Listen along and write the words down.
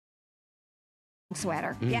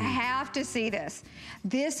sweater. You have to see this.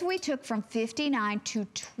 This we took from $59 to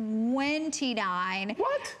 $29.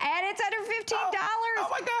 What? And it's under $15. Oh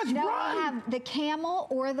my gosh, now run. we have the camel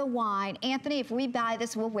or the wine. Anthony, if we buy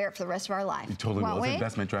this, we'll wear it for the rest of our life. You totally will. It's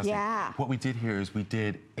investment dressing. Yeah. What we did here is we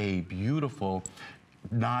did a beautiful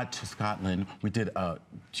nod to Scotland. We did a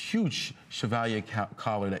huge Chevalier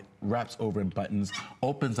collar that wraps over in buttons,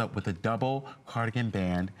 opens up with a double cardigan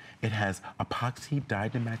band. It has epoxy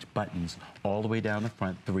dyed to match buttons all the way down the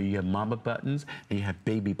front. 3, you have mama buttons, and you have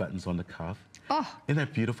baby buttons on the cuff. Oh. Isn't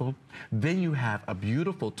that beautiful? Then you have a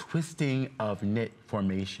beautiful twisting of knit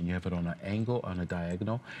formation. You have it on an angle, on a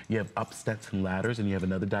diagonal. You have up steps and ladders, and you have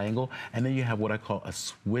another diagonal. And then you have what I call a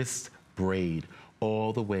Swiss braid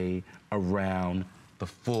all the way around the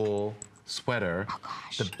full sweater. Oh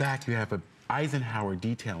gosh. The back, you have a Eisenhower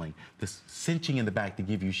detailing, this cinching in the back to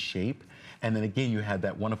give you shape. And then again, you have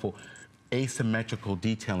that wonderful asymmetrical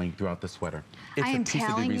detailing throughout the sweater. It's I am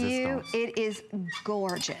telling you, resistance. it is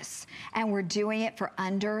gorgeous. And we're doing it for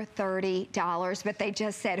under $30, but they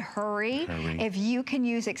just said hurry. If you can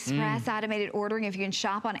use express automated ordering, if you can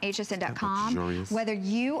shop on hsn.com, whether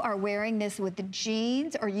you are wearing this with the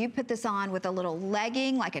jeans or you put this on with a little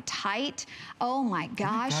legging, like a tight, oh my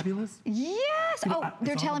gosh. Fabulous? Yes. You know,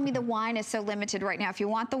 they're telling me the wine is so limited right now. If you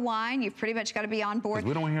want the wine, you've pretty much got to be on board.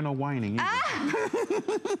 We don't hear no whining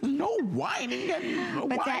either. No whining. No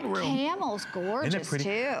but wine that room. camel's gorgeous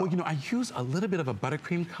too. Well, you know, I use a little bit of a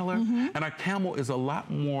buttercream color, and our camel is a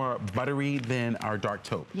lot more buttery than our dark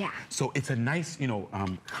taupe. Yeah. So it's a nice, you know,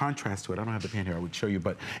 contrast to it. I don't have the pan here, I would show you,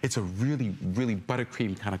 but it's a really, really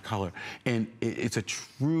buttercream kind of color. And it's a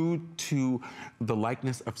true to the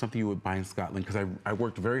likeness of something you would buy in Scotland, because I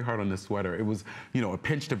worked very hard on this sweater. It was, you know, a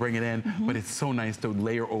pinch to bring it in, but it's so nice to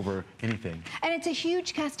layer over anything. And it's a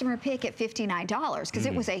huge customer pick at $59, because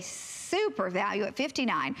it was a super value at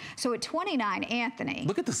 $59. So at $29, Anthony.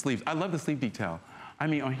 Look at the sleeves. I love the sleeve detail. I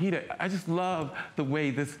mean, on Hita, I just love the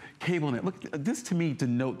way this cable knit. Look, this to me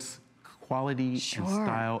denotes quality and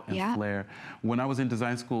style and flair. When I was in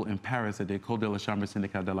design school in Paris at the École de la Chambre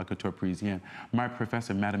syndicale de la couture parisienne, my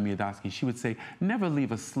professor, Madame Miodowski, she would say, never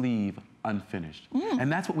leave a sleeve unfinished.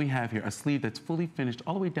 And that's what we have here, a sleeve that's fully finished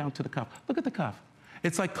all the way down to the cuff. Look at the cuff.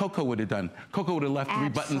 It's like Coco would have done. Coco would have left 3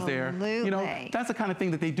 buttons there. You know, that's the kind of thing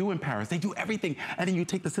that they do in Paris. They do everything. And then you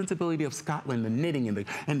take the sensibility of Scotland, the knitting and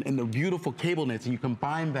the beautiful cable knits, and you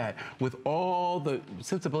combine that with all the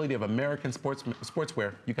sensibility of American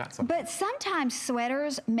sportswear, you got something. But sometimes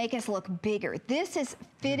sweaters make us look bigger. This is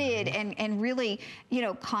fitted and really, you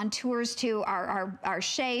know, contours to our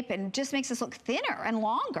shape and just makes us look thinner and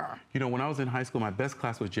longer. You know, when I was in high school, my best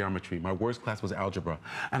class was geometry. My worst class was algebra.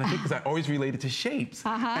 And I think because I always related to shapes.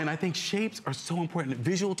 And I think shapes are so important,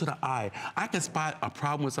 visual to the eye. I can spot a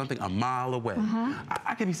problem with something a mile away.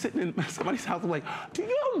 I could be sitting in somebody's house and like, do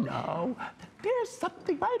you know that there's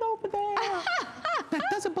something right over there that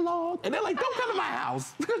doesn't belong? And they're like, don't come to my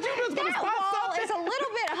house because you're just going to spot something. It's a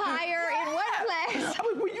little bit higher in one place. I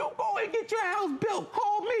mean, when you go and get your house built,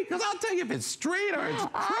 call me, because I'll tell you if it's straight or it's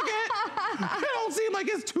crooked. It don't seem like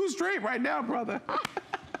it's too straight right now, brother.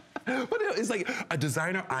 But it's like a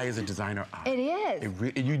designer eye is a designer eye. It is.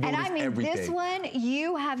 You notice and I mean, everything. this one,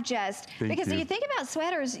 you have just, because you think about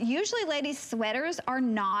sweaters, usually ladies' sweaters are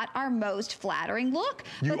not our most flattering look.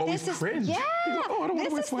 You always cringe. Yeah. You go, oh, I don't want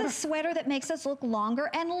to wear a sweater. This is the sweater that makes us look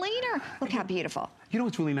longer and leaner. Look how beautiful. You know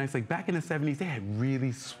what's really nice? Like back in the 70s, they had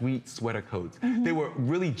really sweet sweater coats. They were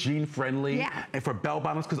really jean friendly and for bell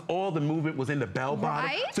bottoms, because all the movement was in the bell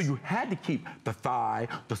bottom. So you had to keep the thigh,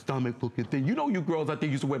 the stomach looking thin. You know you girls out there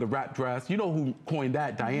used to wear the wrap dress. You know who coined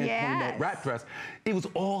that? Diane coined that wrap dress. It was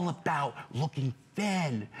all about looking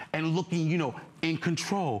thin and looking, you know, in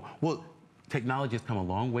control. Well, technology has come a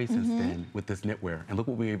long way since then with this knitwear, and look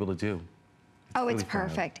what we were able to do. Oh, it's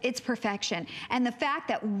perfect. It's perfection. And the fact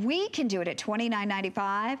that we can do it at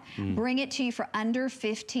 $29.95, bring it to you for under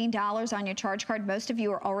 $15 on your charge card. Most of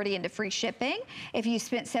you are already into free shipping. If you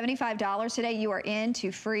spent $75 today, you are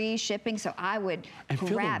into free shipping. So I would feel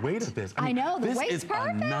the weight of this. I mean, know, the weight's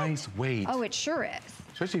perfect. This is a nice weight. Oh, it sure is.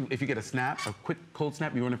 Especially if you get a snap, a quick cold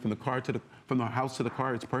snap, you run it from the car to from the house to the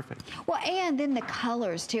car, it's perfect. Well, and then the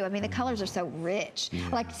colors too. I mean, the colors are so rich.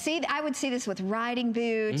 Like, see, I would see this with riding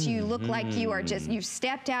boots. You look like you are just, you've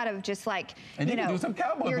stepped out of just like, you know, do some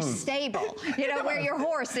cowboy your boots. Stable, you know, where your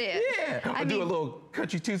horse is. I do a little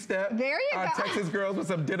country two-step. There you go. Texas girls with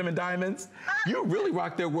some denim and diamonds. You really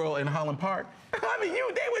rock their world in Holland Park. I mean,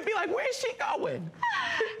 they would be like, where's she going?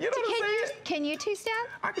 You know what I'm saying? Can you two-step?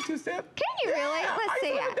 I can two-step. Can you really? Let's see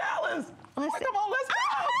it. Dallas. Come on, let's go.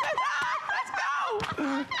 Let's go.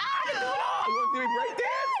 I can do it all. You want to do a break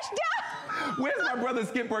dance? Where's my brother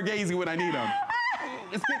Skip Borghese when I need him?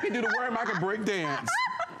 This kid can do the worm, I can break dance.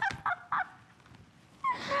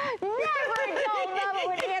 Never don't love it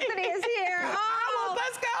when Antthony is here. Oh,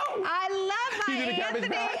 let's go. I love my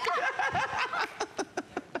Antthony.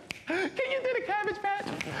 Can you do the Cabbage Patch?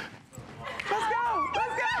 Let's go.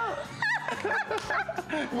 Let's go.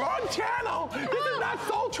 Wrong channel. This is not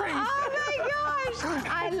Soul Train. Oh my gosh.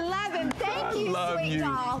 I love him. Thank you, sweet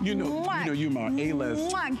doll. You know you're my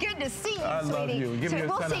A-list. Good to see you, sweetie. I love you. Give me a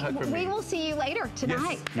son hug for me. We will see you later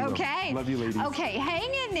tonight. Yes, okay. Love you, ladies. Okay,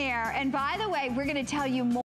 hang in there. And by the way, we're going to tell you more.